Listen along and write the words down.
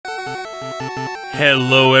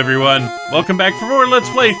Hello everyone, welcome back for more Let's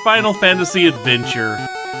Play Final Fantasy Adventure.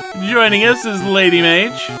 Joining us is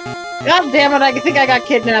LadyMage. God damn it, I think I got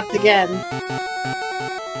kidnapped again.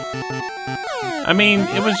 I mean,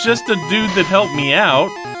 it was just a dude that helped me out.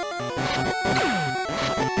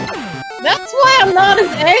 That's why I'm not as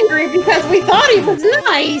angry, because we thought he was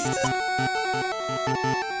nice!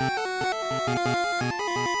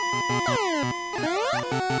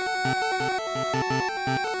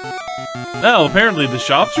 Well, apparently the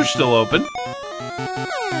shops are still open.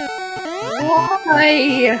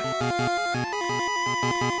 Why?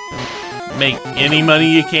 Make any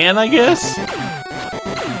money you can, I guess?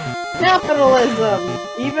 Capitalism!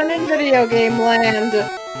 Even in video game land.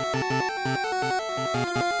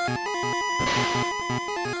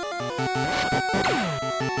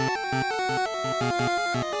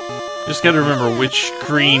 Just gotta remember which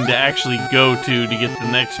screen to actually go to get the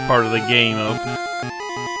next part of the game open.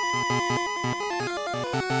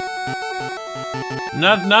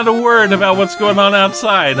 Not a word about what's going on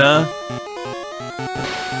outside, huh?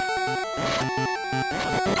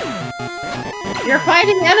 You're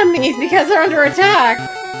fighting enemies because they're under attack.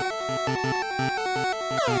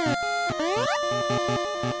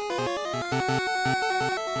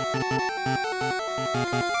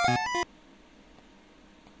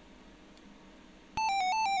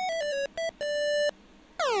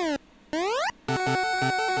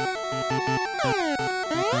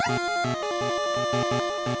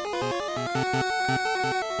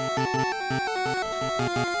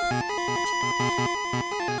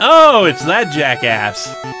 Oh, it's that jackass.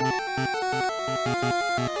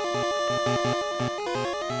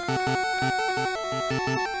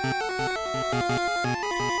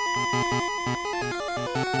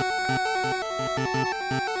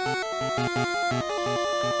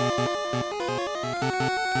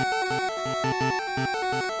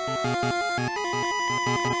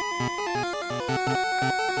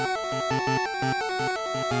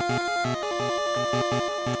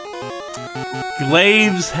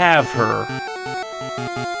 Glaives have her.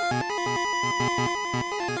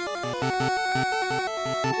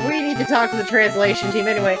 We need to talk to the translation team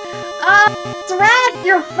anyway. Suraht,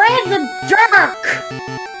 your friend's a jerk!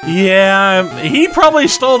 Yeah, he probably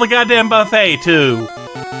stole the goddamn buffet, too.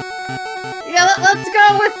 Yeah, let's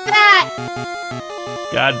go with that!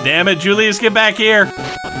 God damn it, Julius, get back here!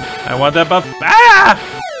 I want that buff- Ah!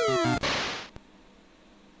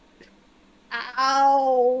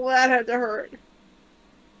 Ow, that had to hurt.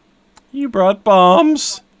 You brought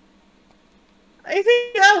bombs. I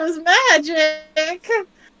think that was magic!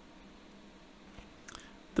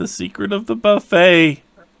 The secret of the buffet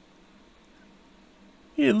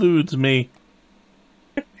eludes me.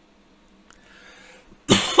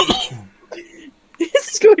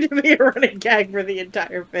 This is going to be a running gag for the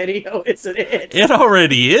entire video, isn't it? It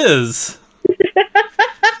already is.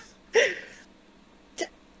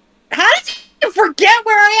 How did you forget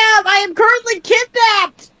where I am? I am currently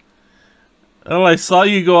kidnapped! Well, I saw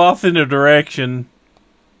you go off in a direction.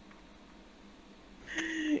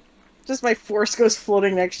 Just my force goes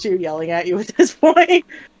floating next to you, yelling at you at this point.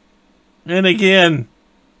 And again,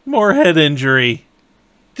 more head injury.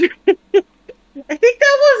 I think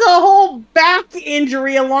that was a whole back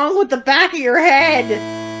injury along with the back of your head.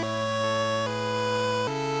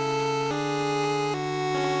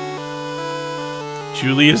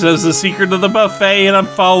 Julius has the secret of the buffet and I'm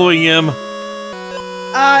following him.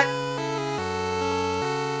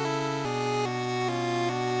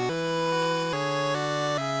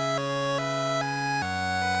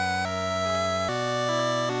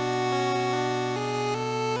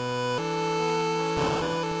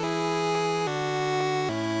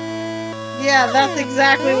 Yeah, that's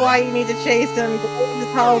exactly why you need to chase him.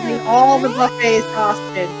 He's holding all the buffets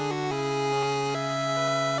hostage.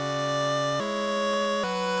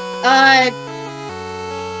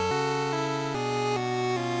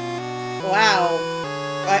 Wow.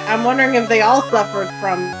 I'm wondering if they all suffered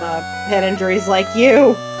from head injuries like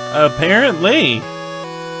you. Apparently.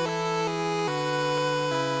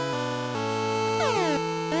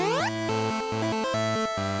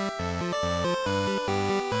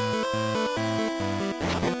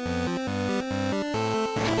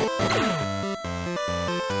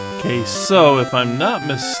 Okay, so if I'm not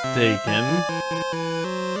mistaken...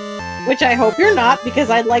 Which I hope you're not, because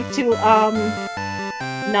I'd like to,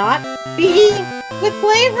 not be with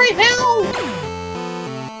Glaive right now!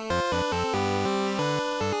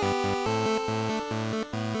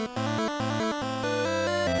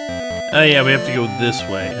 Oh yeah, we have to go this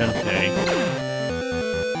way. Okay.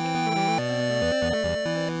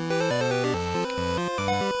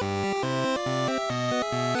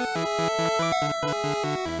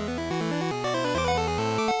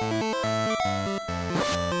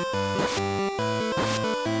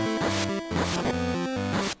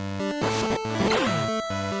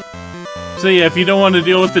 So yeah, if you don't want to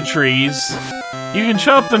deal with the trees, you can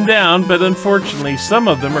chop them down, but unfortunately some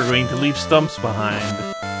of them are going to leave stumps behind,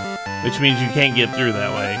 which means you can't get through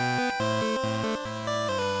that way.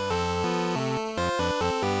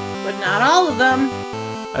 But not all of them.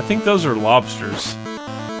 I think those are lobsters.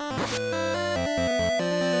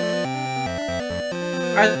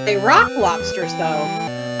 Are they rock lobsters, though?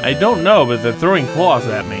 I don't know, but they're throwing claws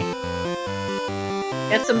at me.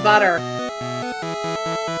 Get some butter.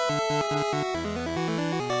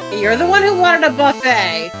 You're the one who wanted a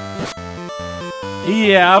buffet.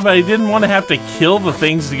 Yeah, but I didn't want to have to kill the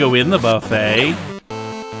things to go in the buffet.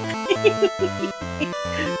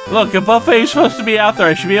 Look, a buffet is supposed to be out there.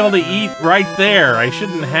 I should be able to eat right there. I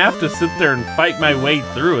shouldn't have to sit there and fight my way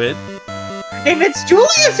through it. If it's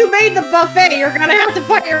Julius who made the buffet, you're gonna have to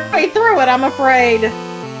fight your way through it, I'm afraid.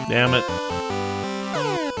 Damn it.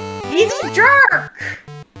 He's a jerk!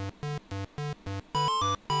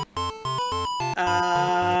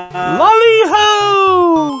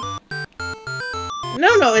 Lali-Ho!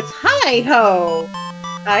 No, it's Hi-Ho.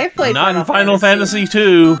 I've played Not in Final Fantasy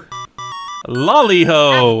II.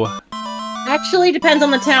 Lali-Ho! Actually, depends on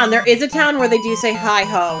the town. There is a town where they do say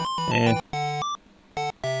Hi-Ho. Eh.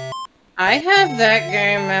 I have that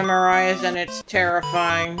game memorized and it's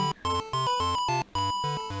terrifying.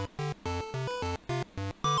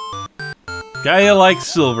 Gaia likes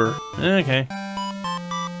silver. Okay.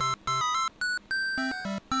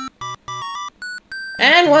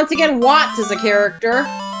 And once again, Watts is a character.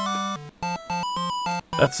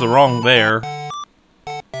 That's the wrong there.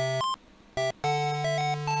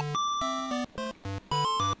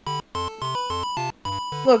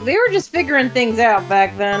 Look, they were just figuring things out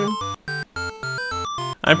back then.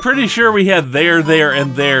 I'm pretty sure we had there,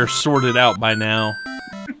 and there sorted out by now.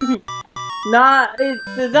 It's not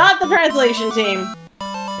the translation team.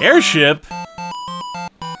 Airship?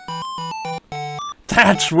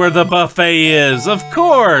 That's where the buffet is, of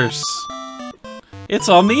course! It's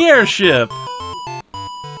on the airship!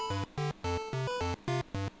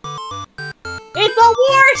 It's a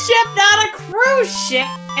warship, not a cruise ship!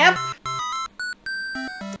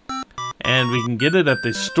 And we can get it at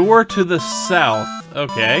the store to the south.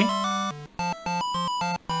 Okay.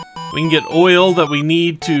 We can get oil that we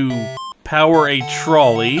need to power a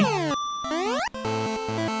trolley to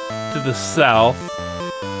the south.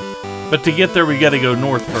 But to get there, we gotta go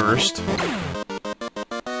north first.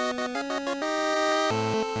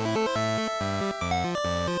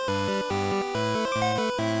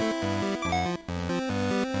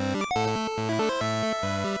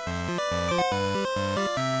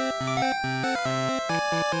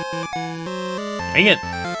 Dang it!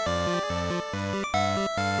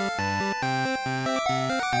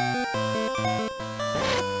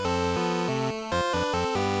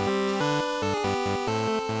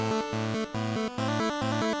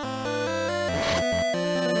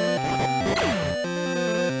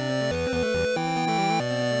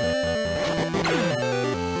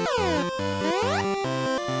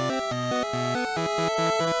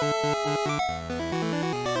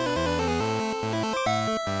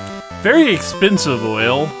 Very expensive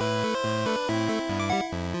oil.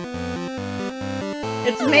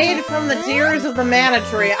 It's made from the tears of the mana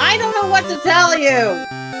tree. I don't know what to tell you!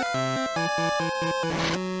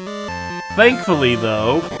 Thankfully,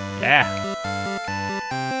 though...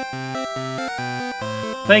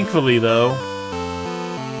 Thankfully, though...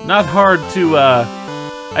 Not hard to,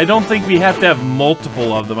 I don't think we have to have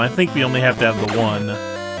multiple of them. I think we only have to have the one.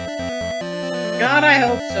 God, I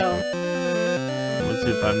hope so. Let's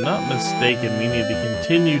see, if I'm not mistaken, we need to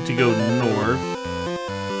continue to go north.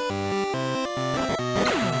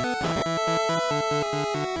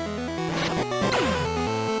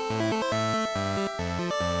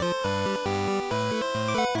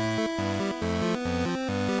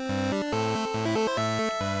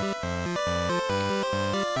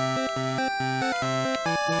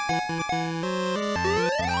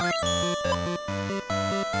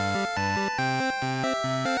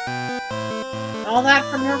 All that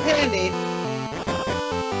from her candy.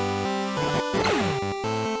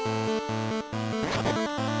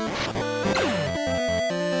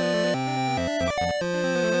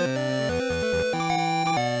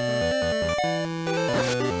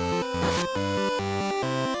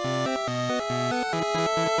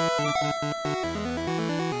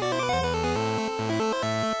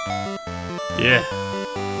 Yeah.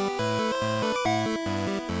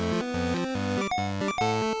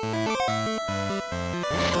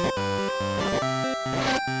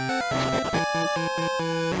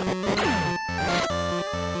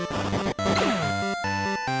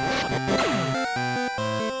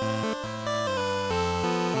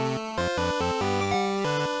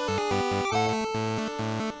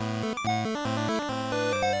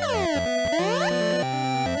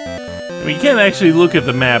 We can't actually look at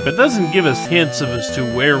the map. It doesn't give us hints as to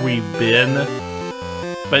where we've been,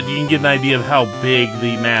 but you can get an idea of how big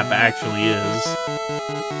the map actually is.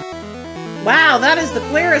 Wow, that is the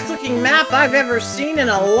clearest looking map I've ever seen in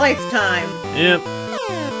a lifetime. Yep.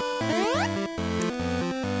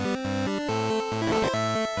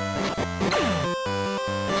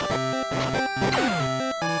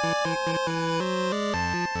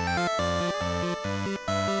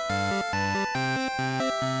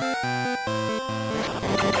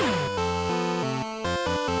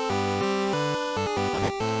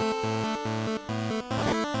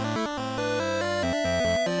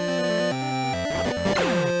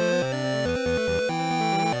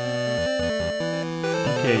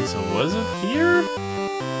 Okay, so was it here?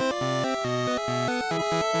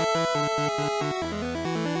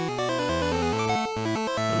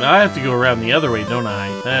 I have to go around the other way, don't I?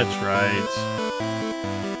 That's right.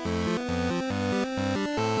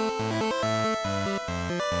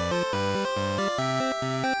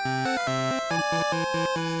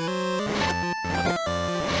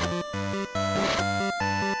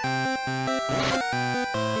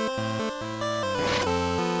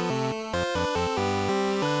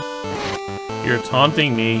 You're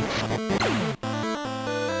taunting me.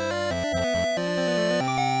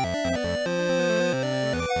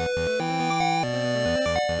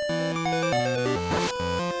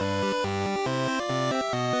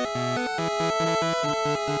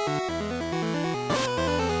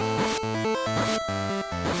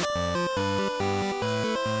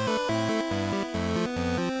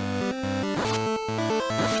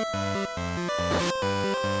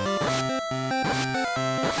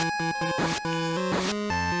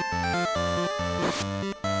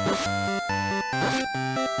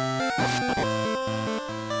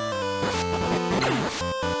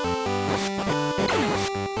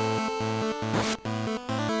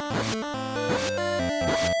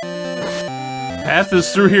 Path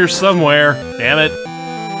is through here somewhere. Damn it.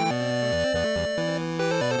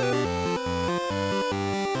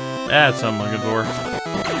 That's what I'm looking for.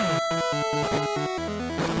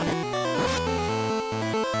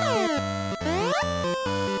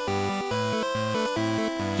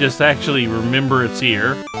 Just actually remember it's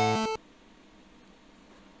here.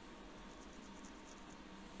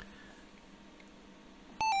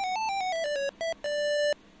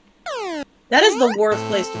 That is the worst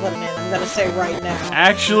place to put him in, I'm gonna say right now.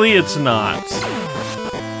 Actually, it's not.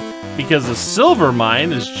 Because the silver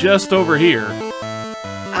mine is just over here.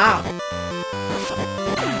 Ah.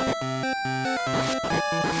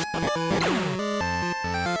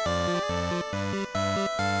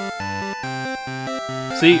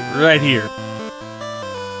 See, right here.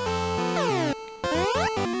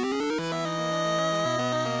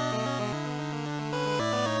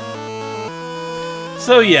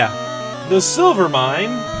 So yeah. The silver mine,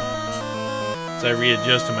 as I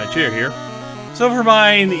readjust in my chair here, silver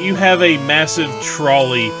mine, you have a massive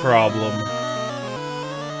trolley problem.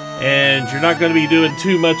 And you're not going to be doing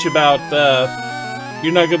too much about,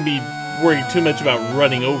 you're not going to be worrying too much about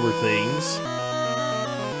running over things.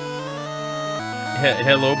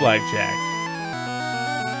 Hello, Blackjack.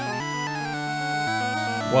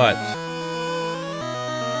 What?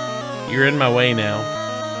 You're in my way now.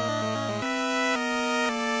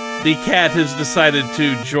 The cat has decided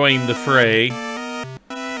to join the fray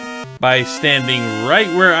by standing right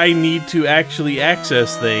where I need to actually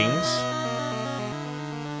access things.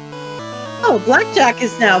 Oh, Blackjack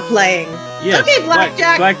is now playing. Yes, okay,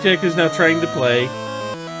 Blackjack. Blackjack is now trying to play.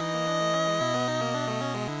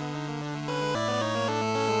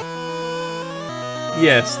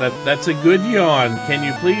 Yes, that's a good yawn. Can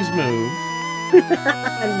you please move?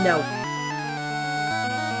 No.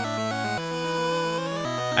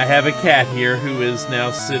 I have a cat here who is now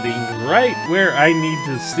sitting right where I need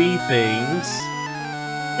to see things.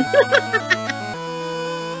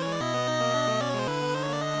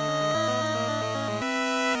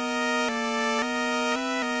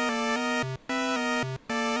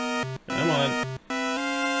 Come on.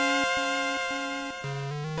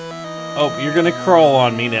 Oh, you're gonna crawl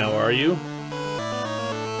on me now, are you?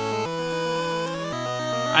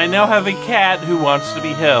 I now have a cat who wants to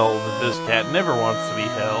be held. This cat never wants to be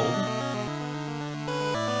held.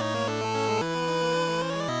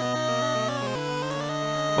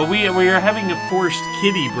 But we are having a forced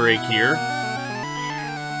kitty break here.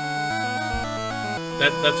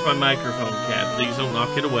 That's my microphone, cat. Please don't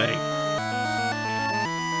knock it away.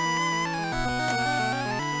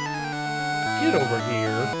 Get over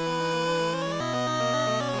here.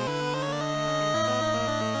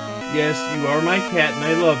 Yes, you are my cat and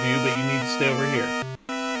I love you, but you need to stay over here.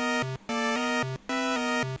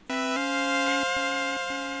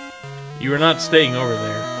 You are not staying over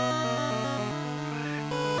there.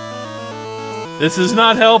 This is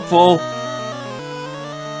not helpful.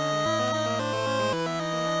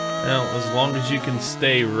 Well, as long as you can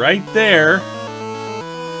stay right there,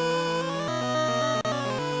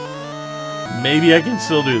 maybe I can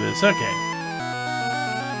still do this. Okay.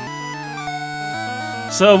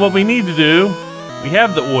 So what we need to do, we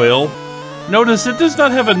have the oil. Notice it does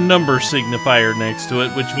not have a number signifier next to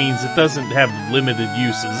it, which means it doesn't have limited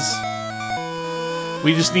uses.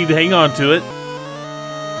 We just need to hang on to it.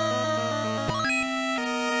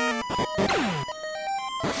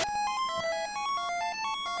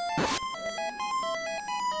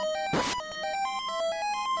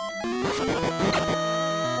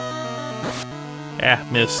 Ah,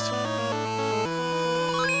 missed.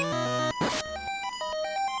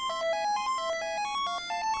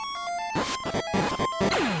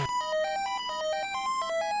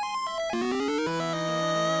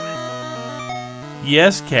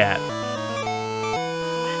 Yes, cat.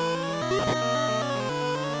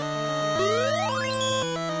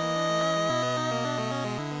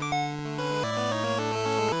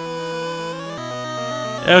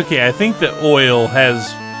 Okay, I think the oil's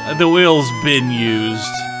been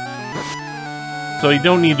used. So you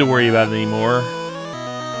don't need to worry about it anymore.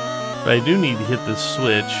 But I do need to hit this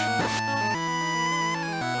switch.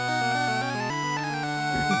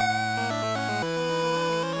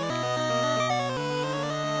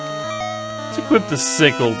 Let's equip the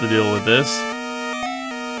sickle to deal with this.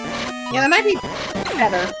 Yeah, that might be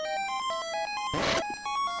better.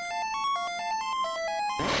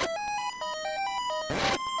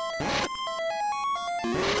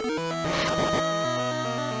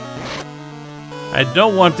 I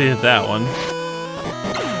don't want to hit that one.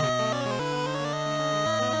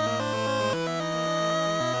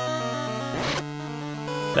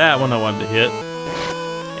 That one I wanted to hit.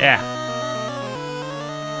 Yeah.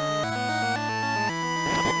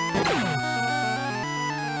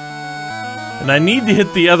 And I need to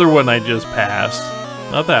hit the other one I just passed.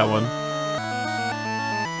 Not that one.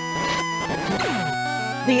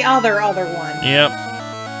 The other one. Yep.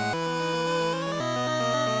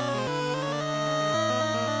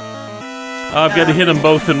 Oh, I've got to hit them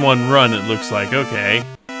both in one run, it looks like. Okay.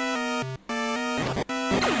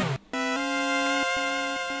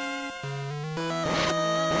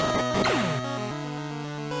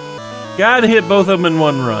 Gotta hit both of them in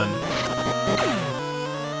one run.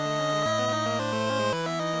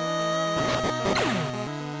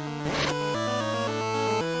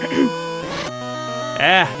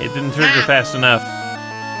 Ah, it didn't trigger fast enough.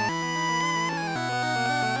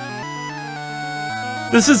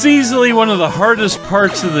 This is easily one of the hardest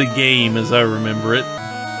parts of the game, as I remember it.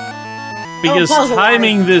 Because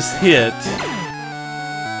timing this hit...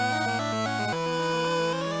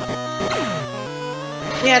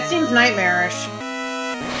 Yeah, it seems nightmarish.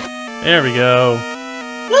 There we go.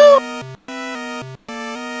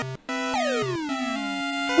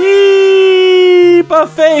 Whee!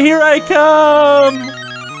 Buffet, here I come!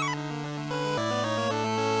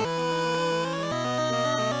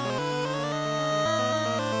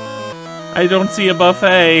 I don't see a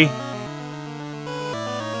buffet. I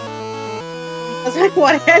was like,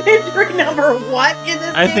 what head injury number what in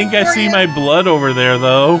this I think I see my blood over there,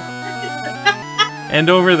 though. And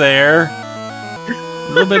over there. A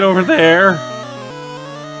little bit over there.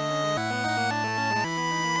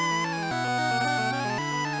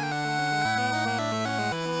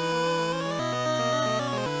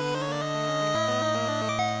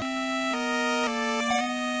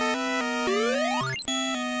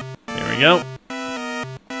 There we go.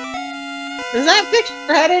 Does that fix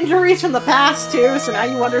your head injuries from the past, too? So now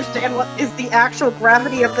you understand what is the actual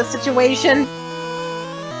gravity of the situation?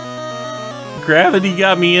 Gravity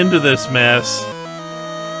got me into this mess.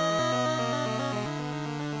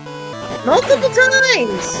 Multiple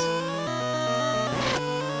times!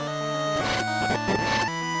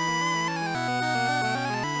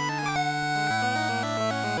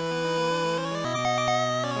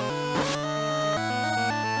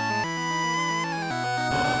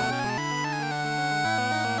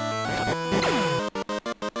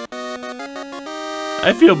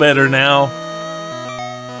 I feel better now.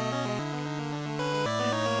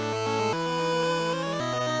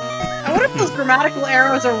 I wonder if those grammatical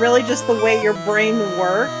errors are really just the way your brain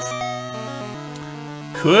works.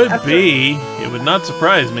 Could be. It would not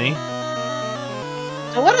surprise me.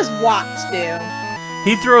 So what does Watts do?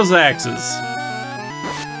 He throws axes.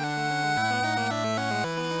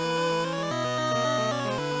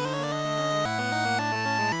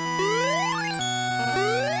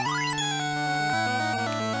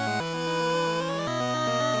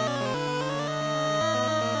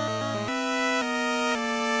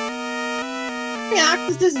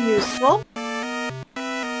 axis is useful.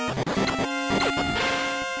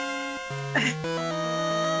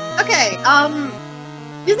 Okay,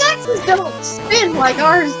 these axes don't spin like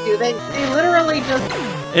ours do. They literally just...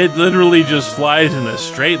 It literally just flies in a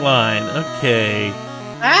straight line. Okay.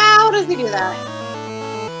 How does he do that?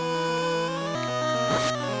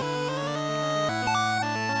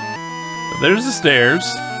 There's the stairs.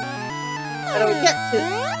 How do we get to...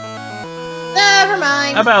 Never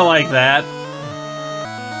mind. About like that.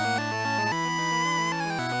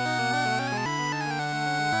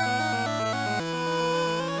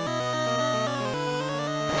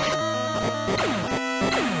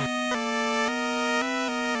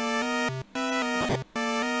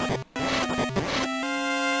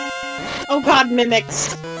 Oh god,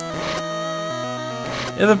 mimics.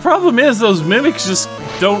 And the problem is those mimics just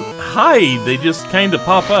don't hide. They just kind of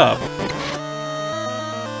pop up.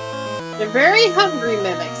 They're very hungry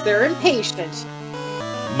mimics. They're impatient.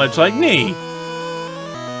 Much like me.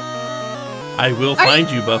 I will find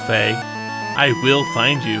you, Buffet. I will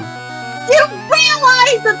find you. You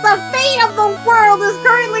realize that the fate of the world is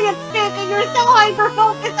currently at stake and you're so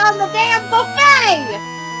hyper-focused on the damn buffet!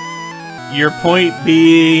 Your point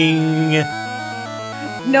being...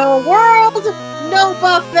 No world, no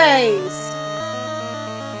buffets!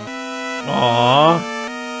 Aww.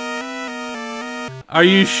 Are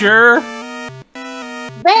you sure?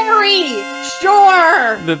 Very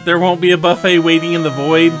sure! That there won't be a buffet waiting in the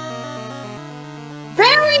void?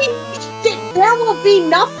 Very... There will be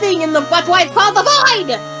nothing in the... That's why it's called the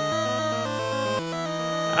void!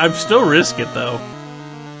 I'd still risk it, though.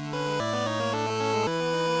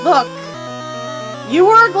 Look. You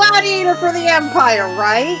were a gladiator for the Empire,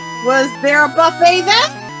 right? Was there a buffet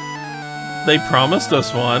then? They promised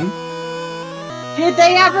us one. Did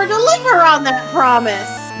they ever deliver on that promise?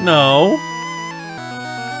 No.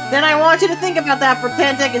 Then I want you to think about that for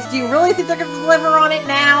 10 seconds. Do you really think they're going to deliver on it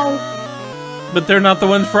now? But they're not the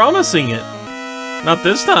ones promising it. Not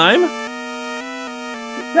this time.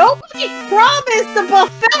 Nobody promised a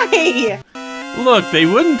buffet! Look, they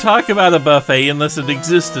wouldn't talk about a buffet unless it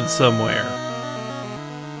existed somewhere.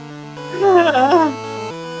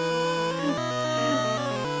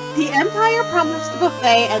 The Empire promised a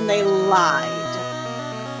buffet and they lied.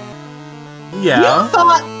 Yeah. You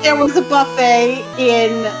thought there was a buffet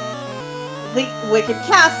in the Wicked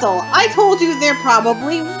Castle. I told you there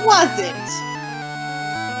probably wasn't.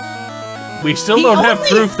 We still don't have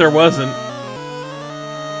proof there wasn't.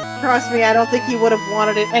 Trust me, I don't think he would have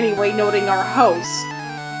wanted it anyway, noting our host.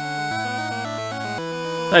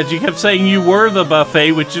 That you kept saying you were the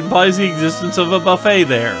buffet, which implies the existence of a buffet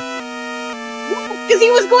there. Because he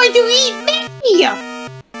was going to eat me!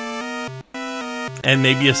 And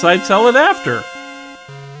maybe a side salad after.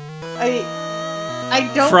 I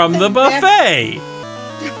don't From think the buffet!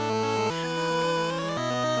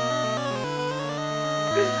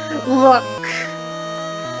 Look.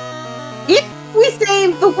 If we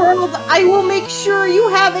save the world, I will make sure you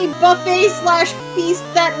have a buffet/feast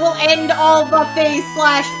that will end all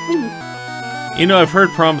buffet/feast. You know, I've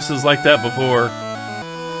heard promises like that before.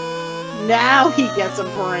 Now he gets a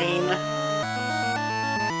brain.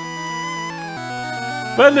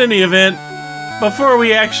 But in any event, before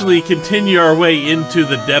we actually continue our way into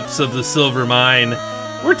the depths of the silver mine,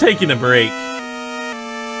 we're taking a break.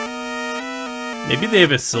 Maybe they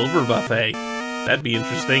have a silver buffet. That'd be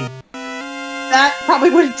interesting. That probably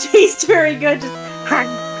wouldn't taste very good, just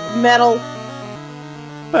metal.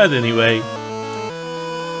 But anyway,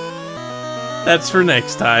 that's for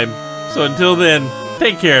next time. So until then,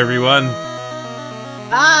 take care everyone.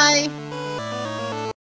 Bye!